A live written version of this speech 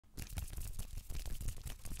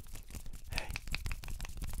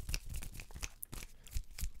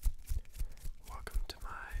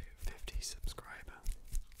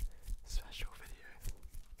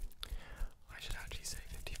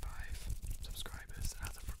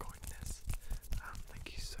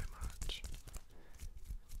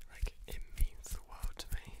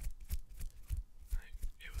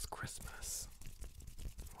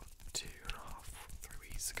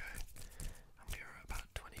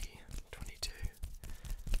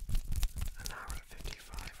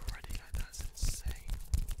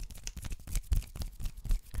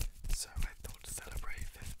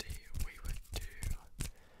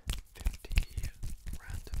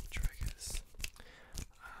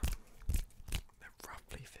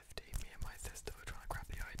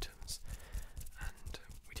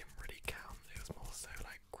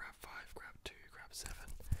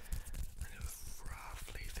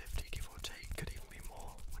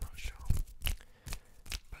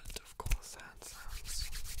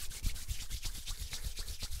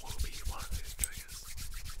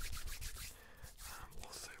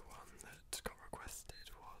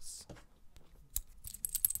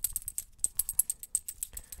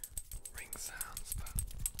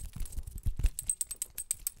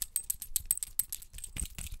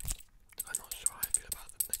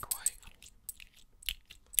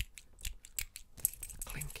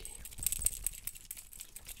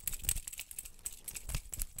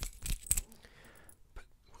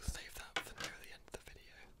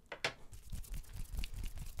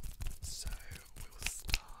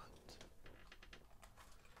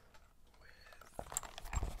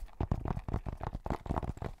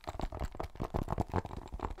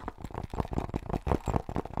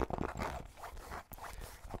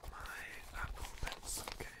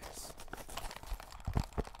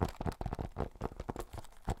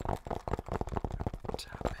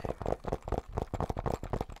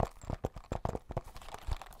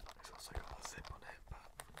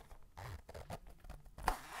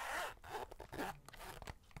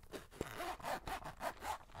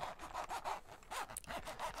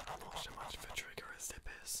much of a trigger a zip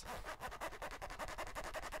is.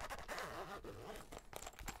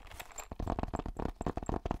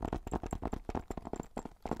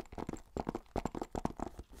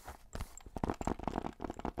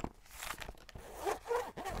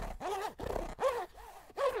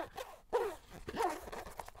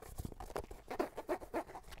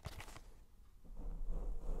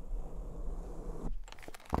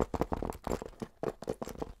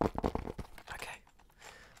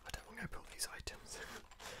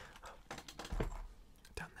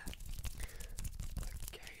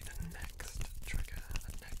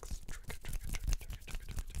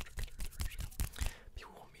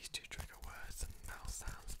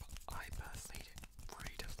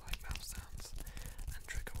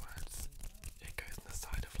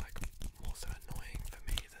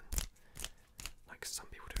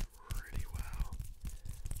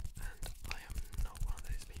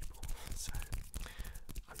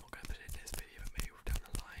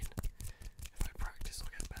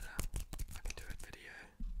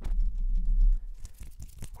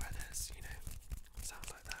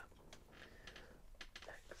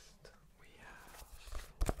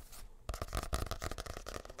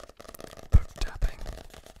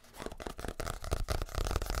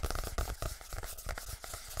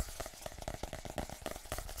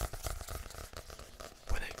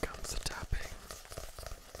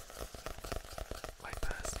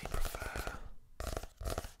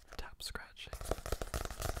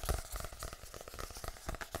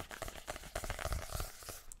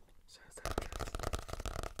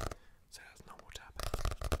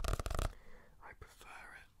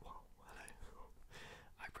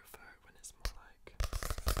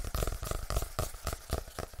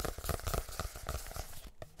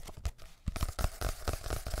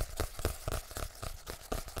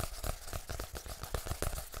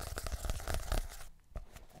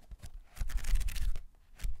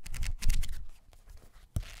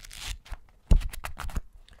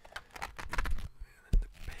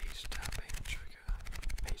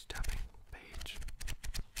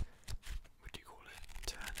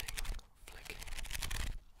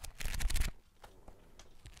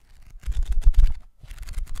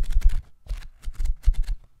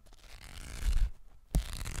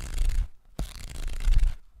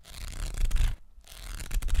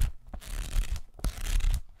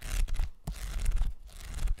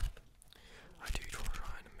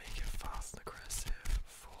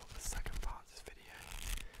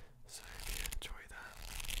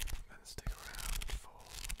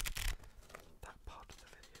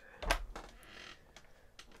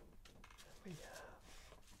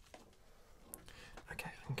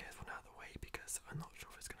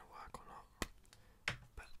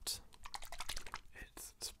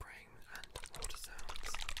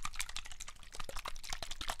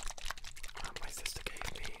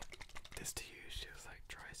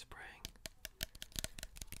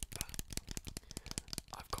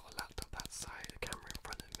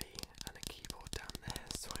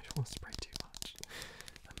 Don't spray too much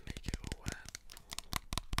and make it all wet.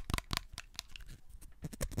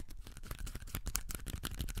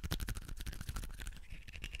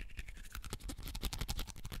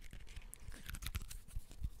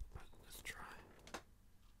 But let's try.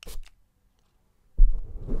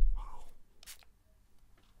 Wow.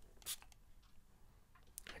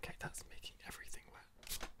 Okay, that's making everything wet.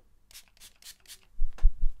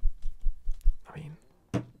 I mean,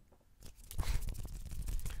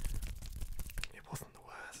 it wasn't the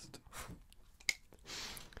worst,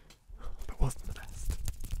 but wasn't the best.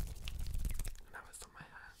 Now it's on my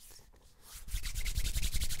hands.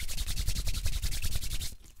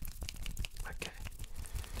 Okay,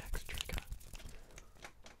 next trigger.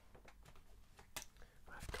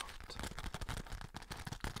 I've got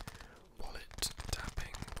wallet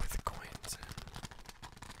tapping with coins in.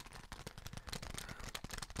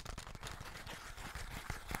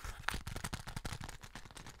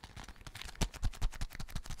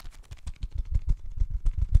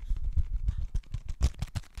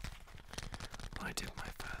 I did my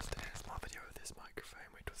first ASMR video with this microphone,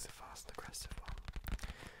 which was a fast and aggressive one.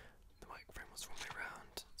 The microphone was from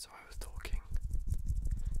around, so I was talking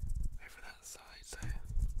over that side, so you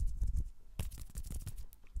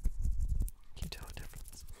can tell the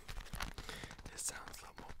difference. It sounds a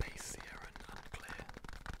lot more bassier and unclear.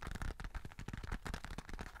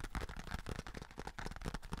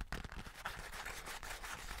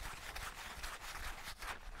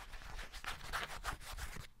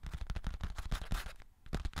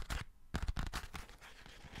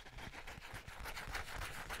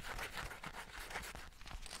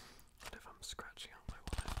 What if I'm scratching out my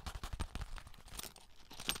wallet?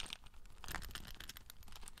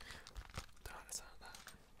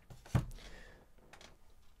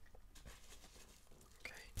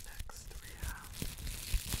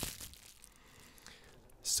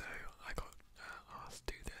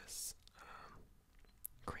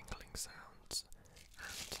 sounds,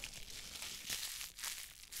 and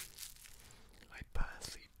I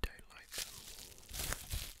personally don't like them.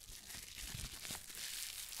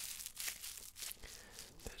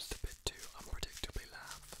 They're just a bit too unpredictably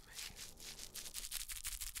loud for me.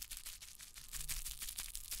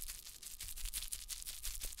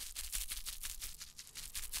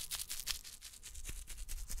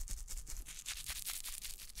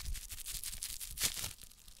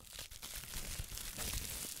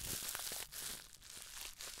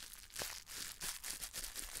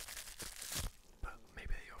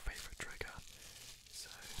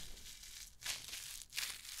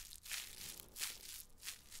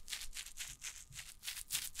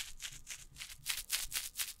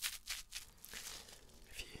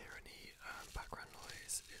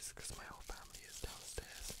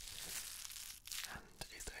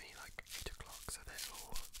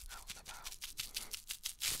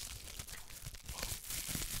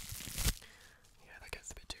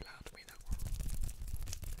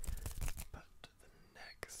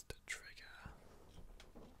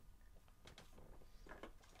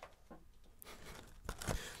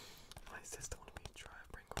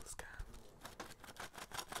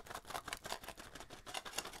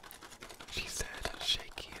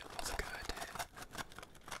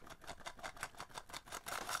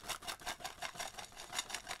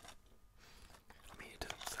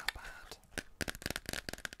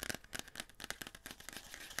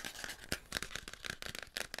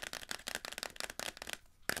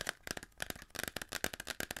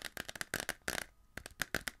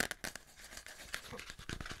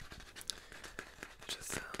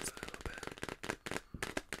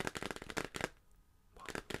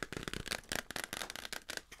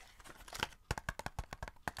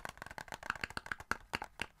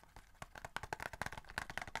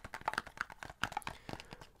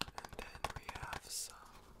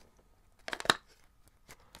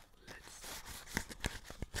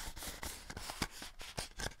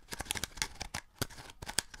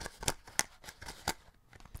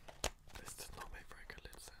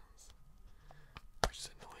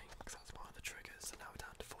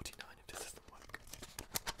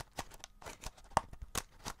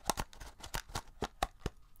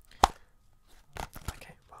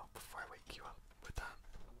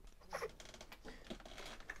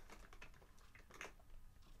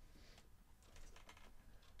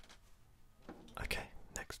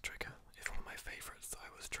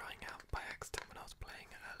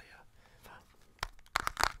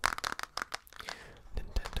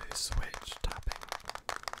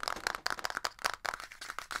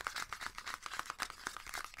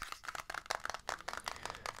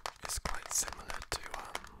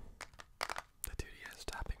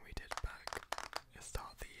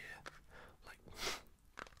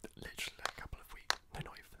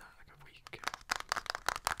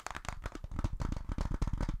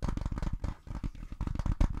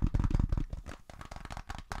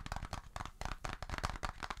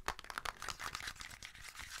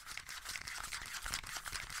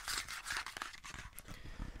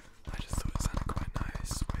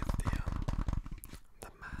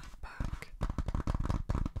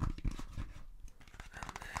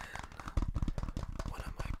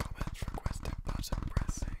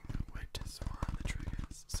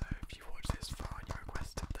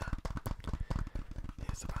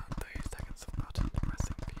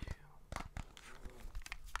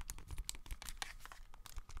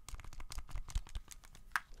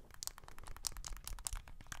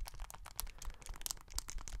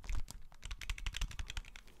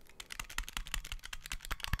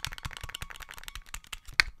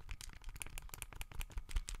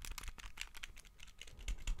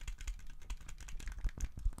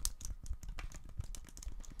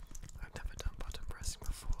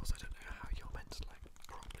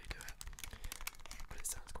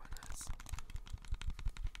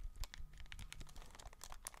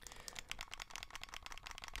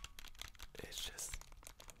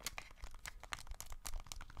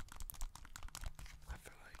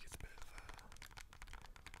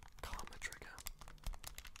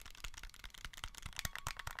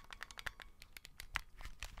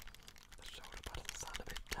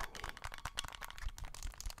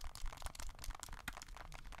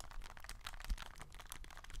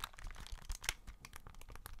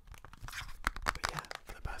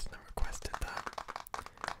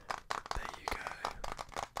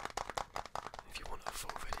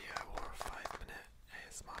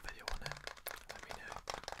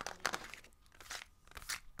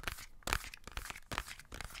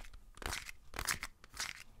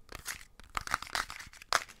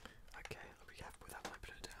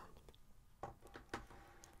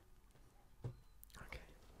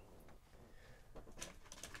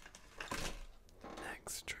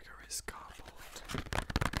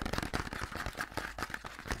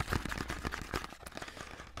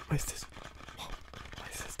 My sister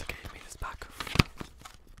gave me this pack of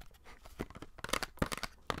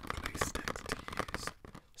glue sticks to use,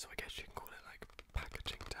 so I guess you can call it like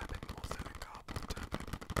packaging tapping more so than cardboard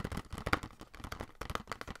tapping.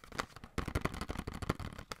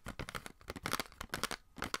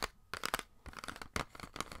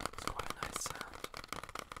 It's quite a nice sound.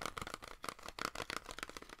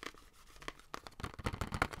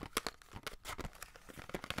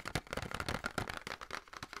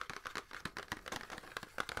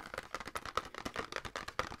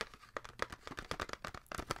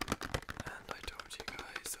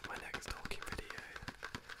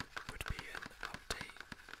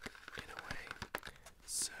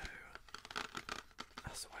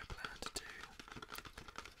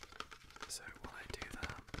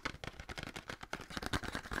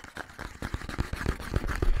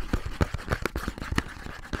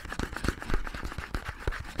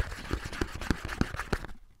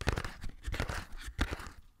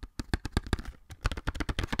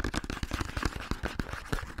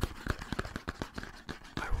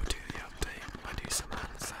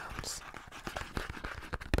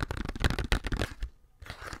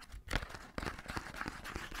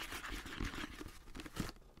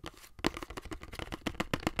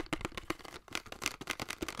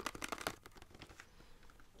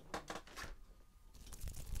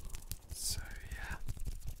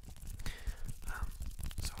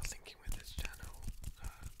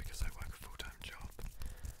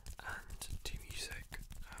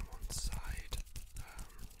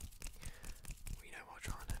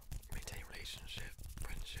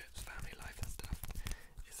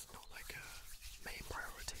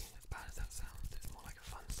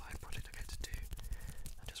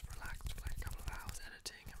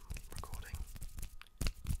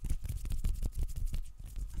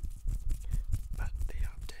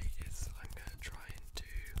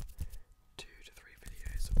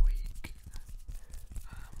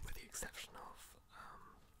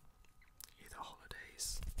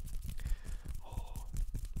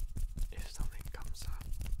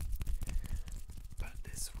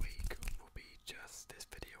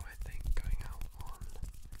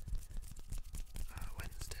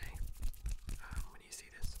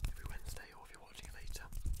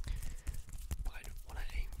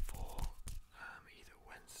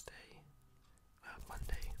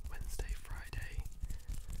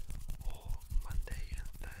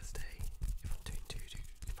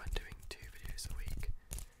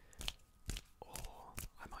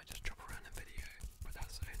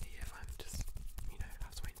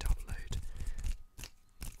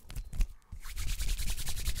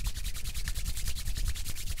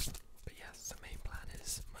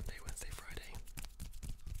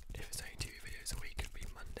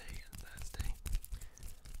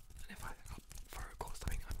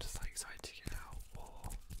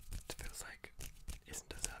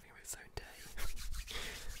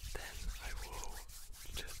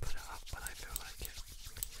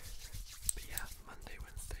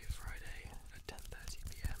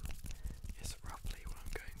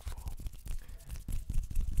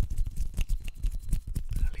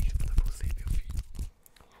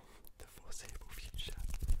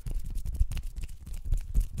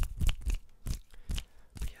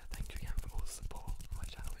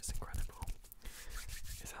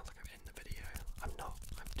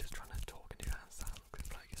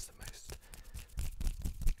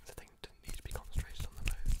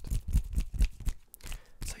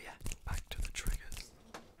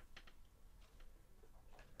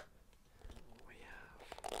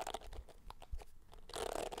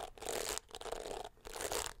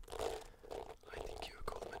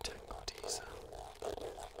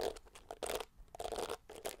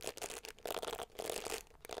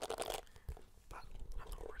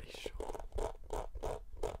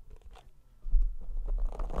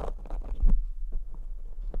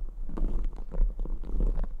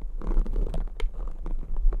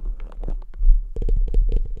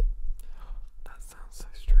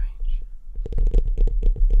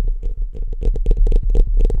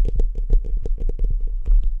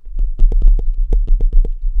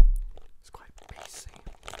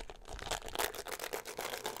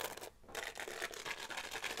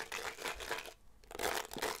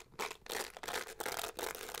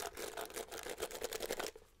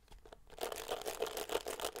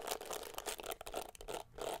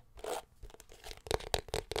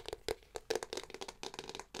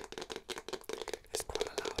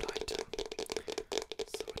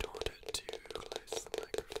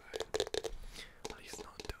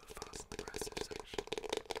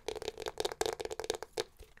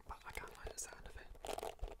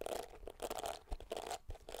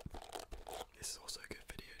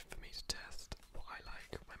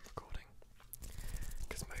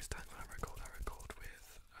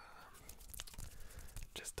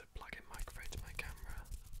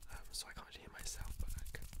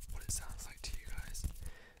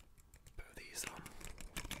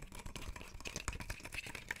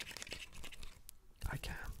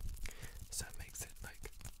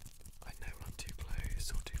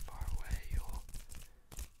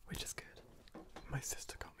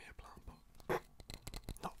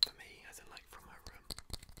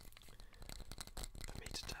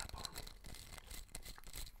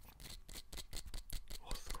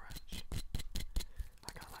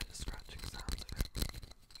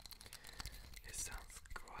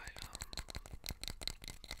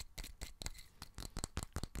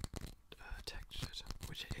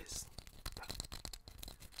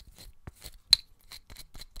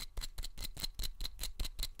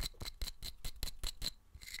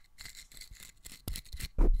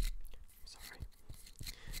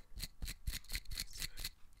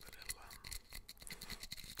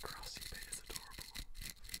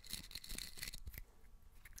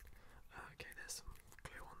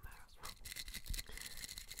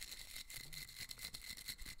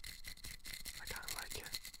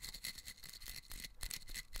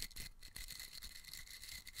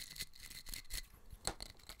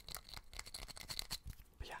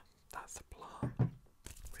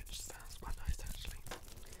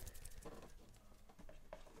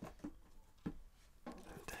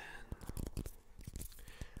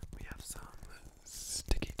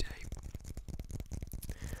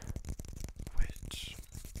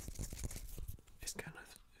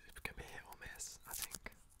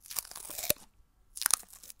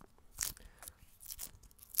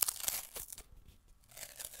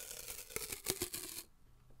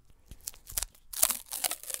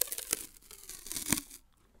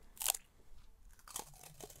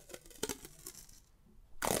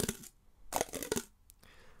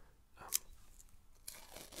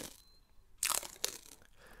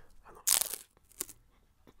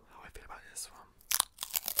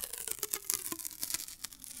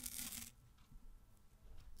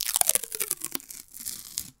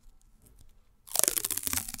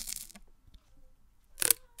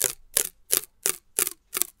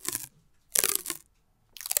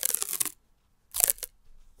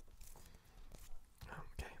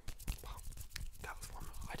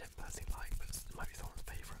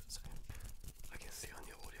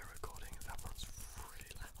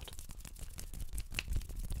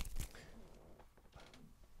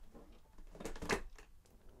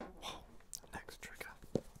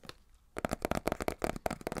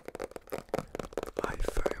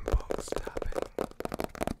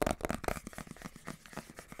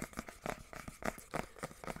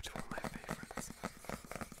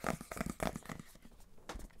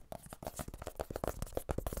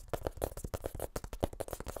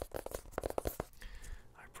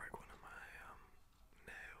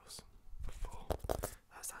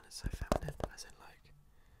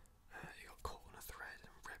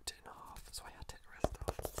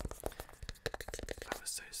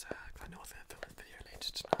 so sad because I know I was going to film this video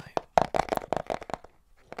later tonight.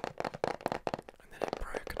 And then it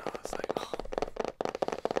broke and I was like, oh,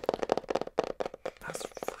 that's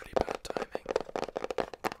really bad timing.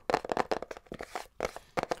 I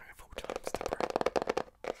have 4 times to break.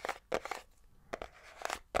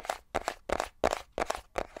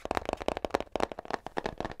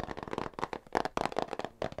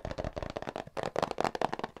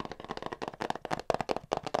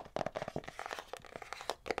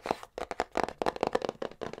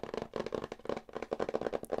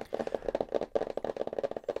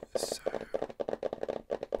 So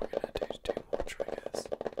we're gonna do 2 more triggers,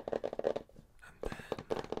 and then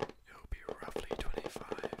it'll be roughly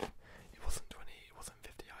 25. It wasn't 20. It wasn't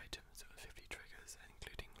 50 items. It was 50 triggers,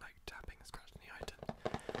 including like tapping and scratching the items,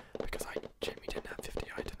 because I genuinely didn't have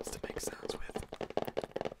 50 items to make sounds with.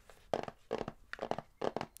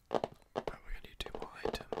 But we're gonna do 2 more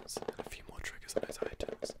items and a few more triggers on those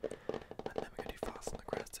items, and then we're gonna do fast and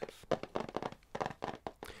aggressive.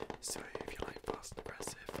 So if you like fast and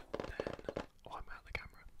aggressive, then I'm out the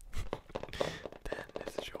camera. Then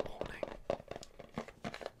this is your warning.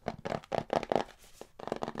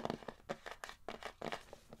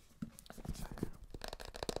 So,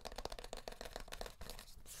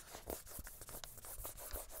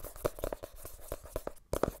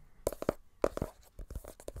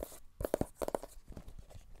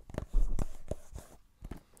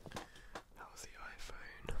 that was the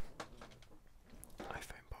iPhone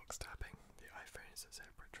box tapping. The iPhone is a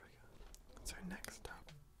separate trigger. So next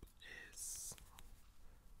up is,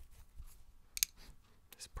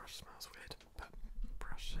 this brush smells weird, but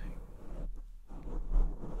brushing,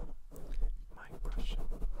 mic brushing.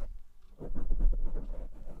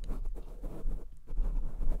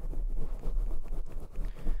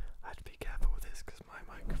 I had to be careful with this because my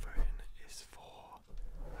microphone is for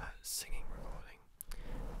singing recording,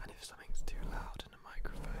 and if something's too loud in a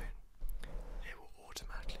microphone, it will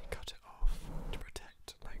automatically cut it off to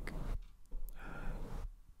protect like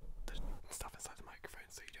the stuff inside the microphone,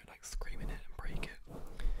 so you don't like scream in it and break it.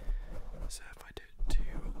 So if I do it too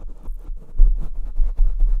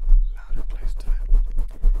loud and close to it,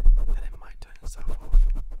 then it might turn itself off.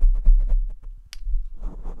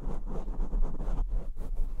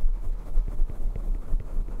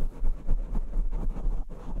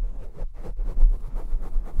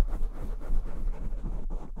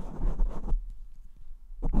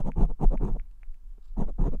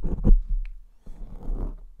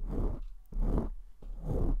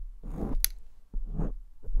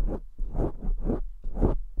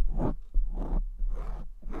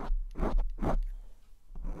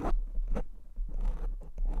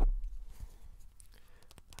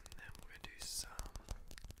 And then we're going to do some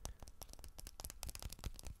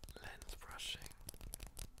lens brushing.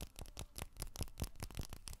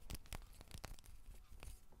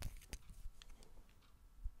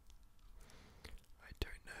 I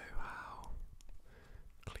don't know how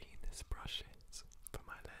clean this brush is for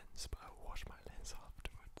my lens, but I'll wash my lens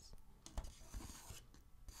afterwards.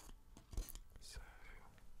 So,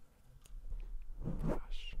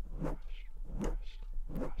 brush, brush, brush,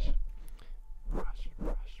 brush. Brush,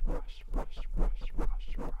 brush, brush, brush, brush, brush,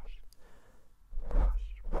 brush. Brush,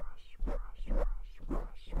 brush, brush, brush,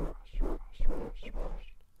 brush, brush, brush, brush, brush.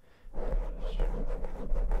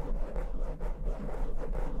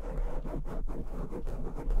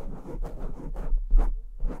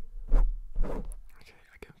 Okay,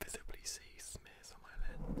 I can visibly see smears on my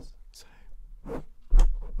lens, so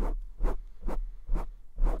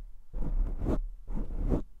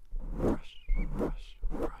brush, brush,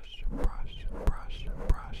 brush, brush, brush,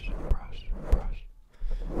 brush, brush, brush.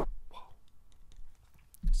 Whoa.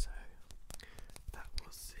 So that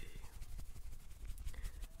was the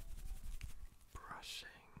brushing,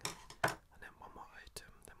 and then one more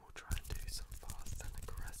item, then we'll try and do some fast and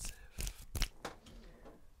aggressive.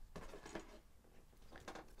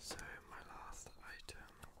 So my last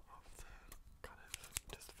item of the kind of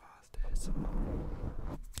just fast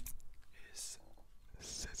is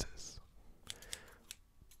scissors,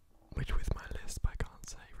 which with my lisp I can't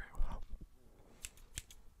say very well.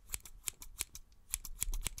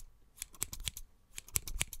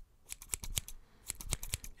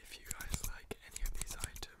 If you guys like any of these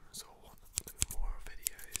items or want more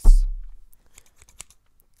videos,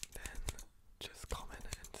 then just comment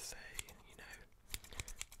and say, you know,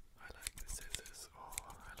 I like the scissors, or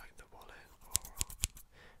I like the wallet, or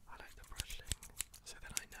I like the brushing.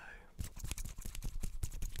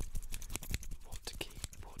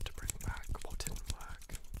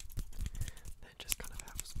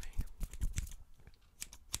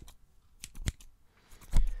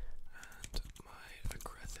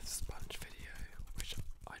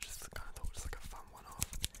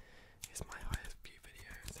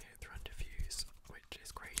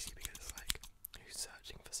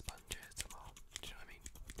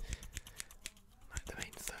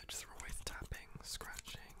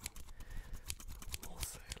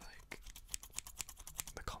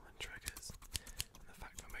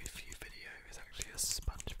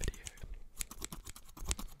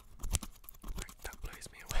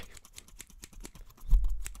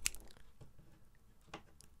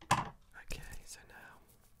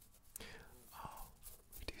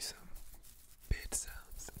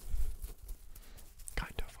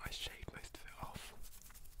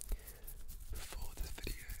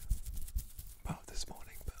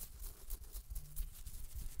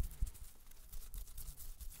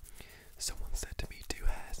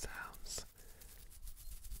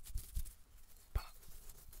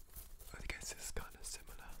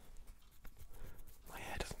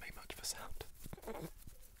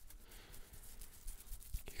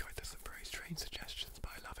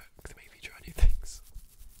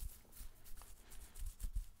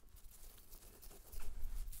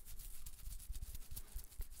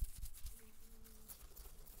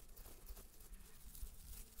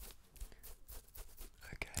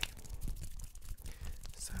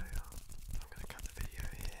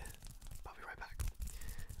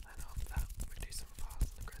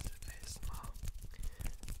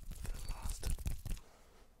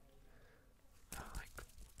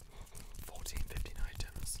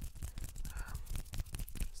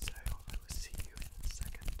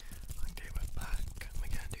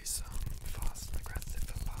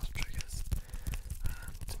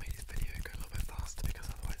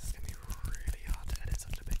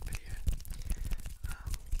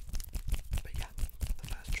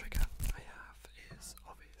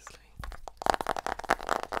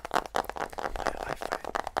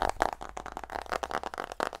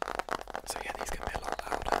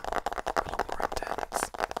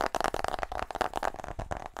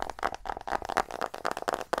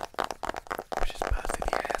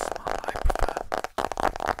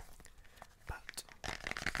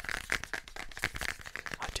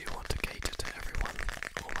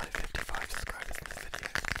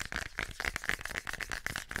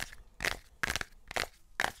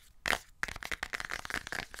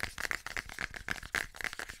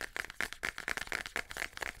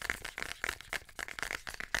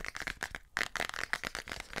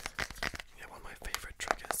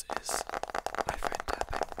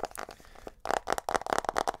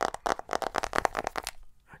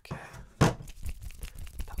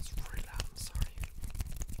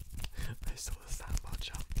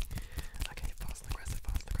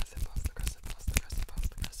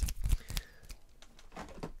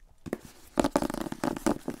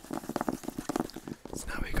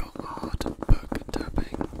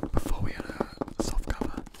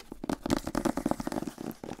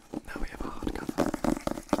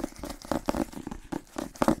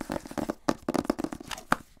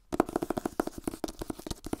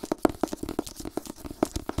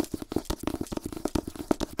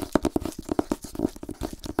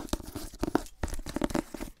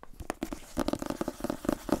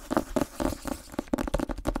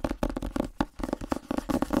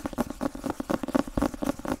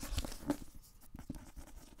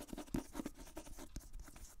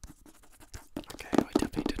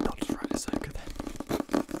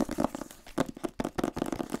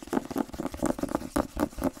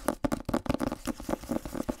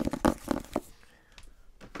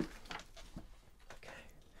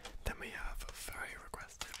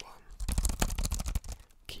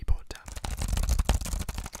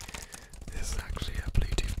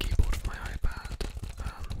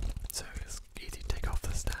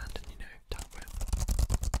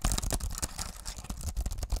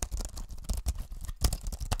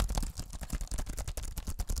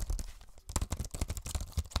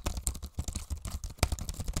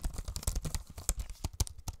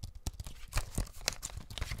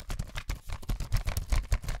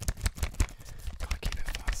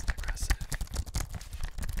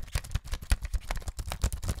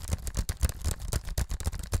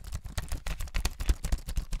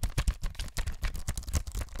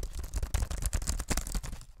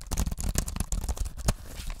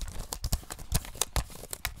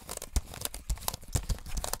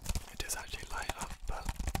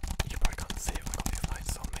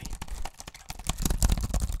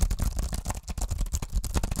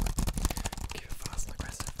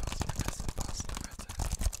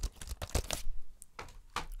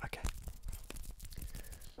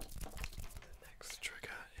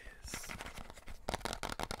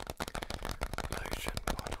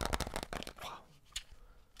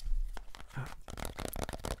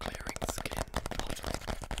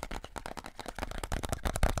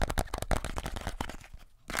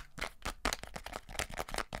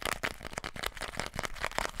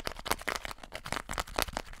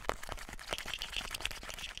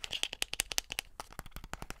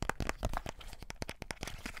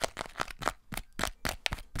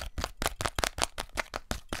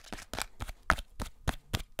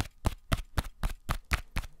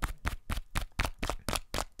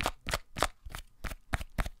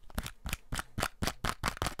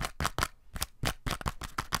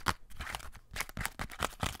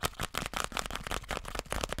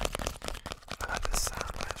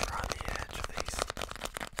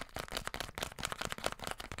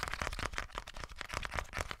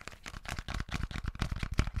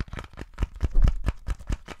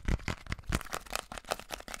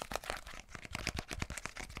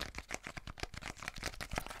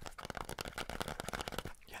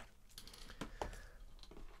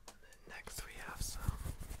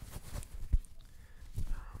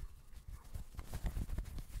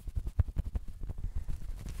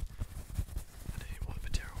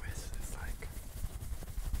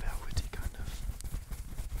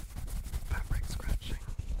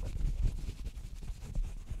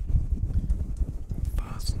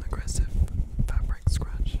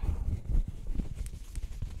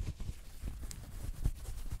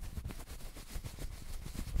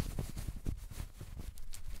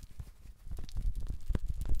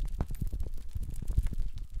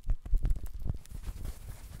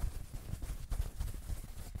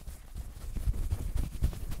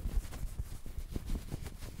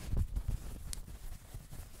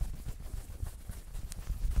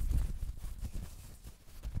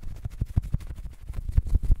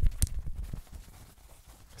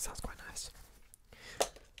 sounds quite nice.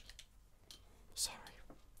 Sorry.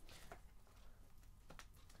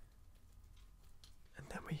 And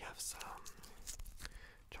then we have some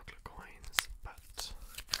chocolate coins, but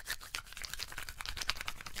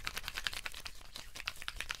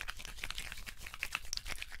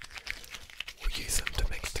we'll use them to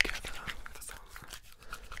mix together for some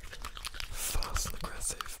fast and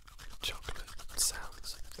aggressive chocolate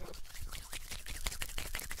sounds.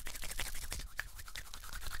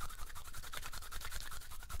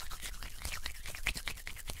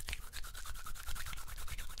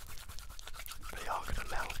 They are going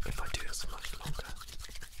to melt if I do this much.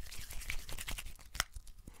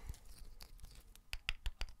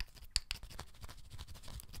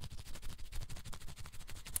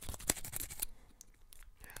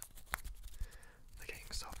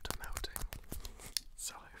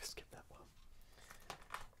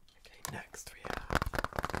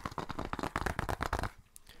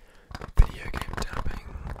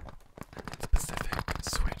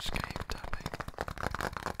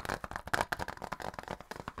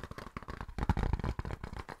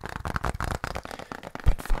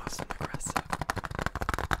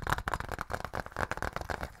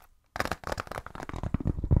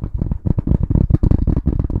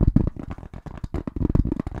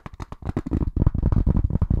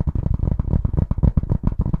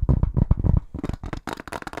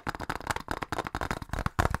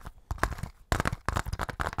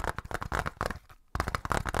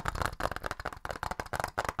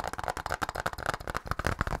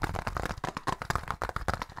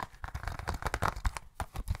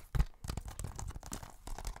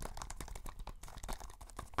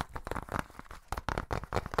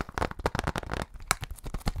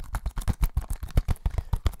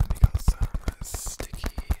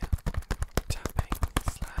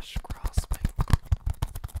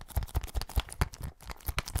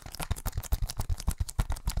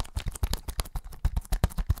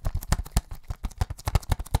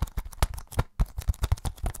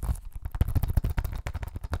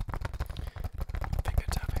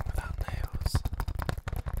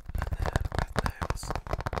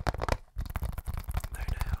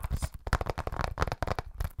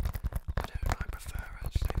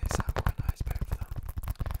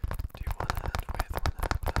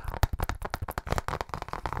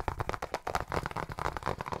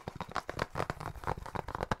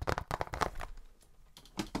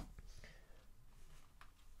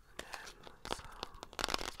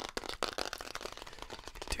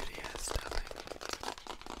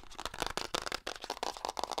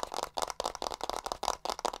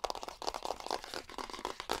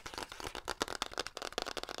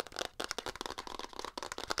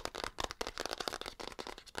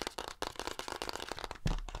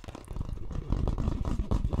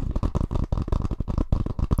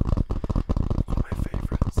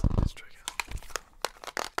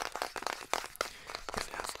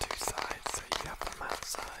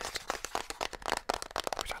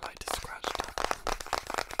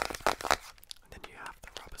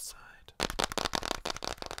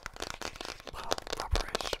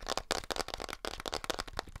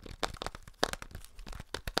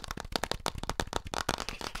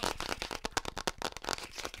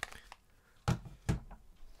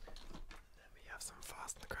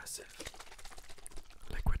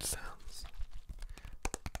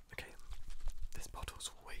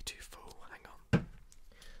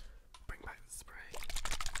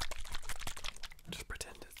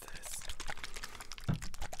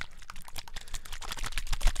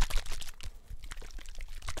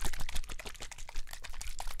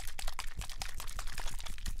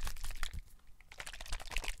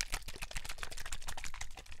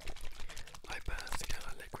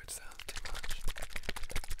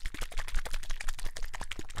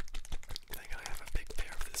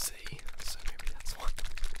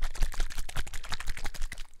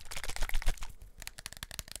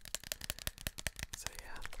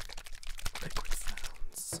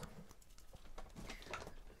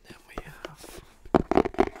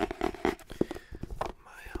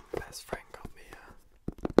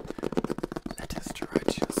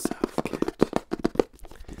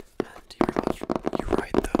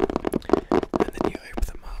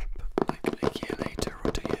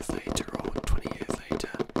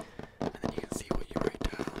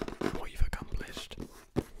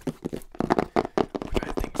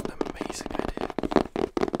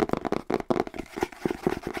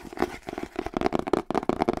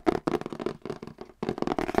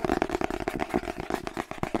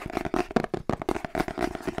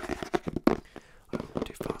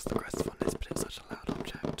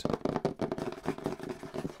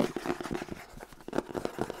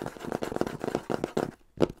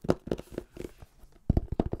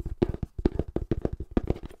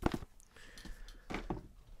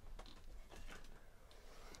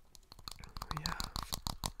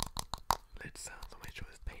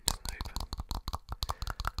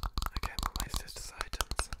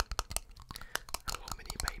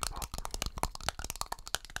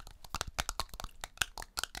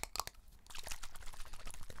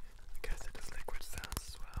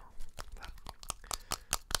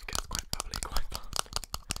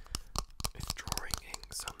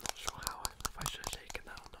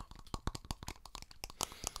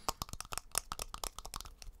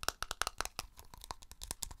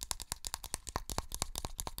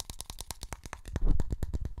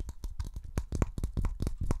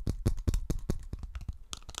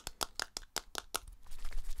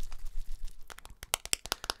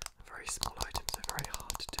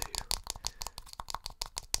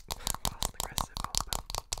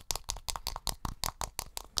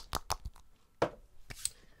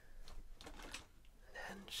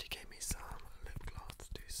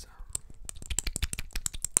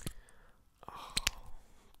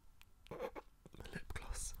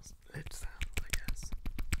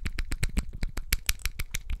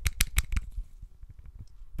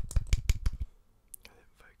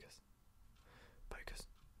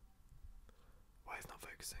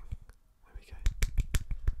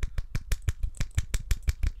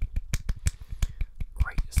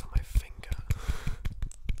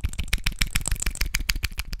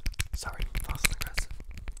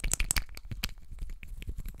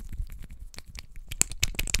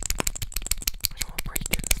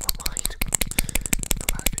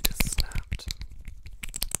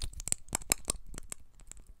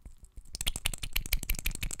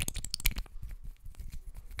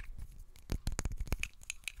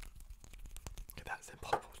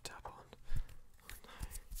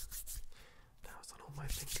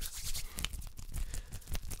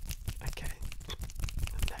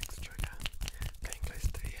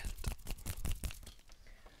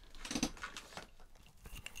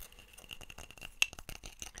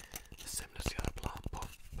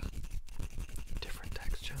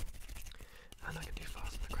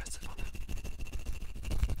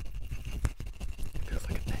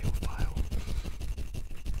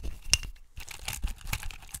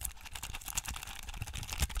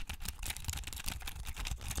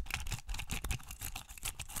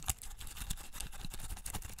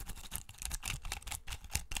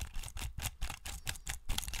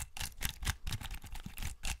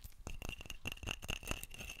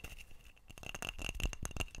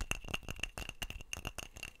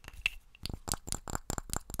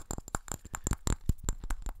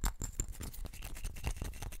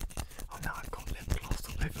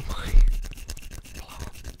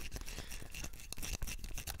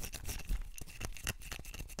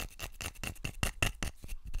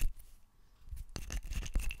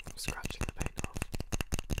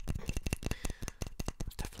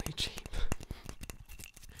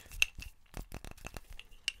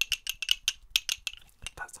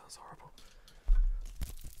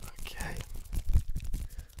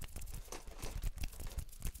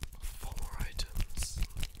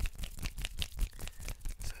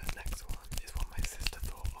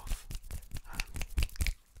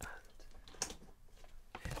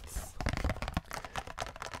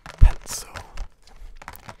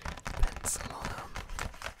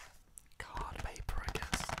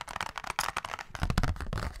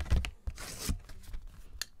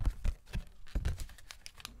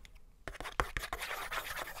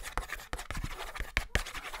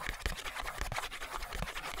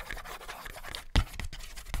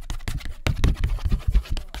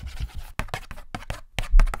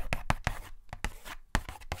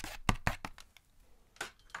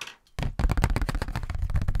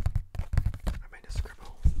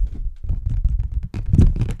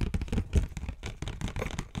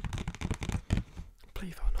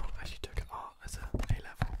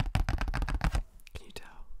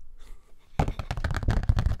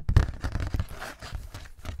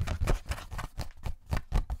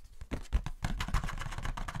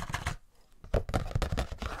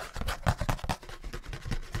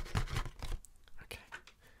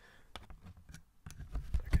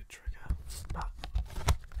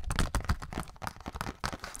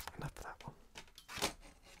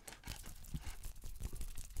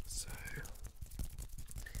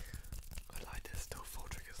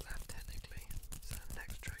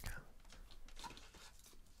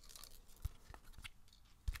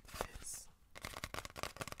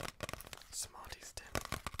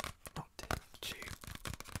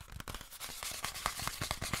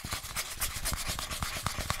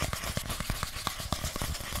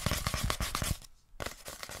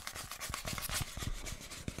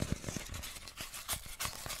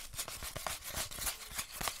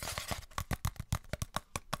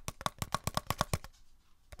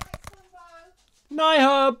 Night,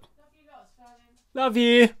 Hub. Love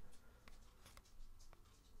you.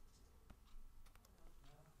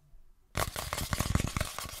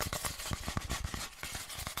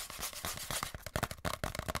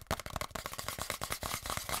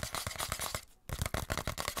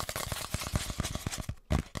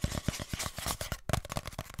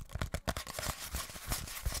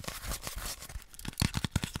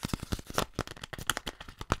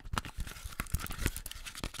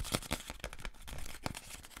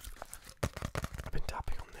 I've been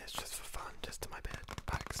tapping on this just for fun, just to my bed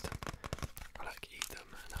by accident. I like eat them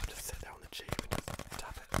and I'll just sit there on the cheap and just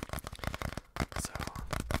tap it. So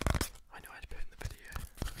I know I'd put it in the video.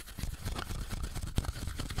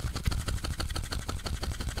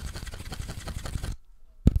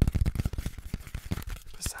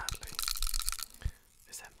 But sadly,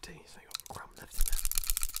 it's empty, so you got crumb left in it.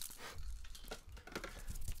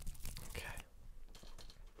 Okay.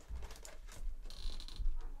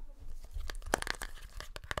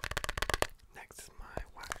 Next is my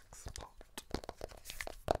wax pot.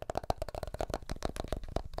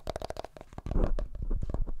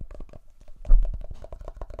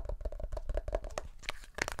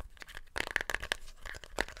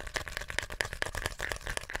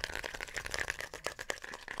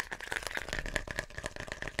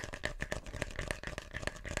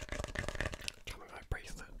 Tell me my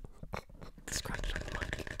bracelet. Scratch on the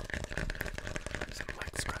mic. Some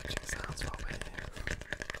mic scratching sounds while we're here.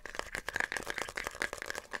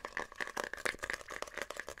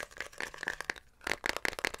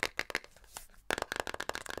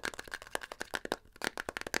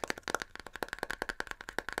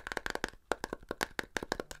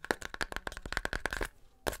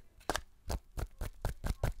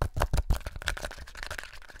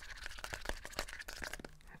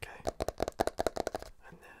 Okay,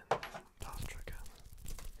 and then last trigger,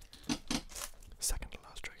 second to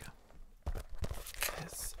last trigger,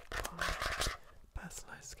 is my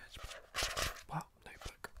personalised sketchbook, well,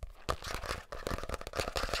 notebook.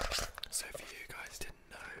 So if you guys didn't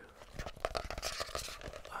know,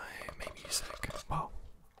 I make music. Well,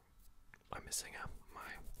 I'm a singer.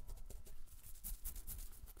 My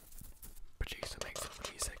producer makes all the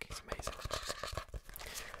music, he's amazing.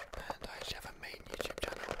 And I actually have a main YouTube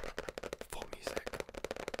channel for music,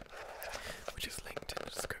 which is linked in the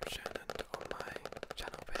description and on my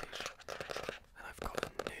channel page. And I've got a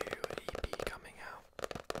new EP coming out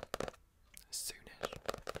soonish.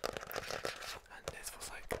 And this was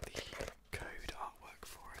like the code artwork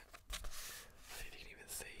for it. I don't know if you can even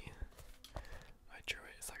see. I drew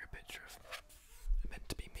it, it's like a picture of meant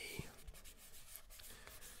to be me.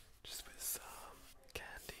 Just with some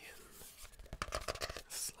candy and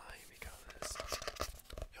slimy colours.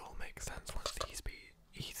 It all makes sense once the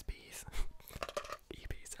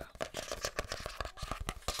EB's out.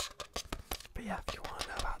 But yeah, if you want